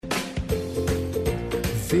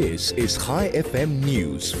This is ChaiFM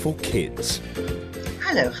News for Kids.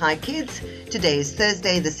 Hello, hi kids. Today is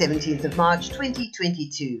Thursday, the 17th of March,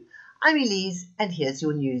 2022. I'm Elise, and here's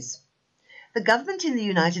your news. The government in the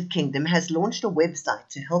United Kingdom has launched a website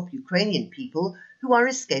to help Ukrainian people who are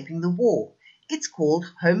escaping the war. It's called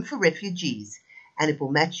Home for Refugees, and it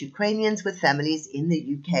will match Ukrainians with families in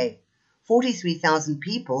the UK. 43,000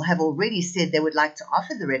 people have already said they would like to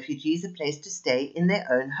offer the refugees a place to stay in their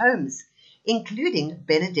own homes, including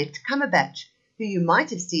Benedict Cumberbatch, who you might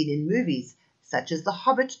have seen in movies such as the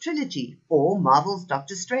Hobbit trilogy or Marvel's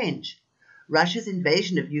Doctor Strange. Russia's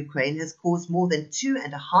invasion of Ukraine has caused more than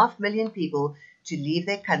 2.5 million people to leave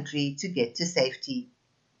their country to get to safety.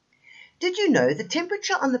 Did you know the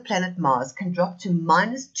temperature on the planet Mars can drop to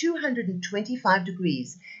minus 225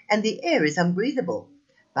 degrees and the air is unbreathable?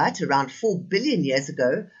 But around 4 billion years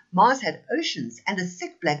ago, Mars had oceans and a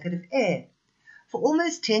thick blanket of air. For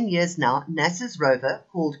almost 10 years now, NASA's rover,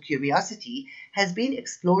 called Curiosity, has been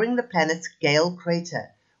exploring the planet's Gale crater,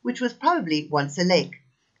 which was probably once a lake.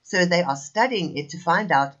 So they are studying it to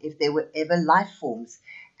find out if there were ever life forms,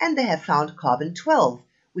 and they have found carbon-12,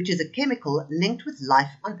 which is a chemical linked with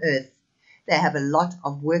life on Earth. They have a lot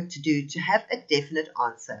of work to do to have a definite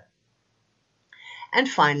answer. And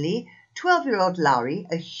finally, 12-year-old Laurie,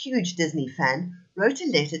 a huge Disney fan, wrote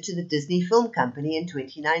a letter to the Disney Film Company in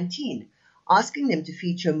 2019, asking them to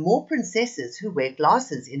feature more princesses who wear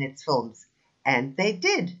glasses in its films. And they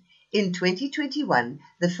did. In 2021,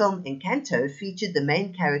 the film Encanto featured the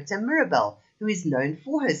main character Mirabelle, who is known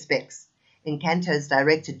for her specs. Encanto's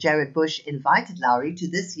director Jared Bush invited Laurie to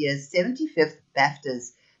this year's 75th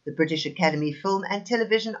BAFTAs, the British Academy Film and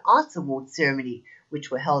Television Arts Awards ceremony,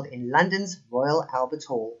 which were held in London's Royal Albert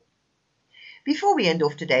Hall. Before we end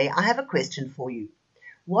off today, I have a question for you.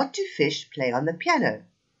 What do fish play on the piano?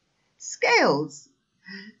 Scales.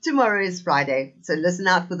 Tomorrow is Friday, so listen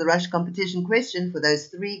out for the Rush competition question for those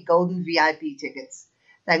 3 golden VIP tickets.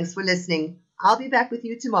 Thanks for listening. I'll be back with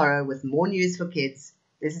you tomorrow with more news for kids.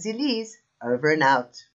 This is Elise, over and out.